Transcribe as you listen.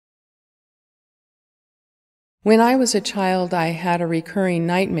When I was a child, I had a recurring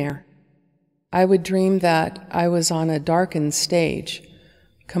nightmare. I would dream that I was on a darkened stage,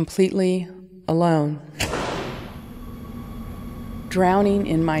 completely alone, drowning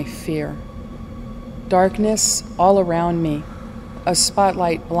in my fear. Darkness all around me, a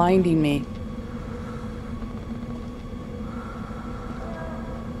spotlight blinding me.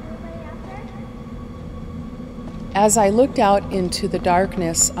 As I looked out into the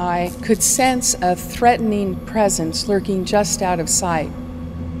darkness, I could sense a threatening presence lurking just out of sight.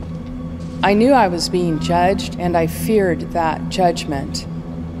 I knew I was being judged, and I feared that judgment.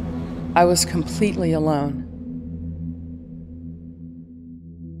 I was completely alone.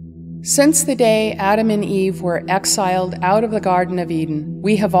 Since the day Adam and Eve were exiled out of the Garden of Eden,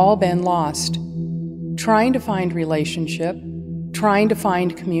 we have all been lost, trying to find relationship, trying to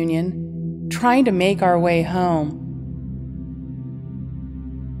find communion, trying to make our way home.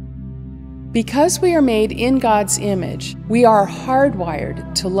 Because we are made in God's image, we are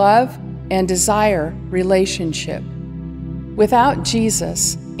hardwired to love and desire relationship. Without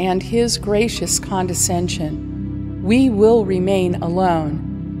Jesus and His gracious condescension, we will remain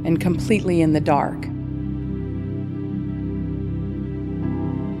alone and completely in the dark.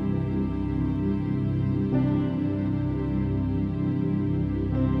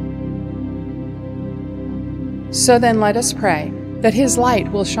 So then let us pray that His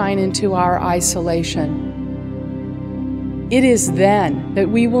light will shine into our isolation. It is then that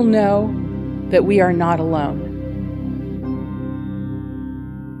we will know that we are not alone.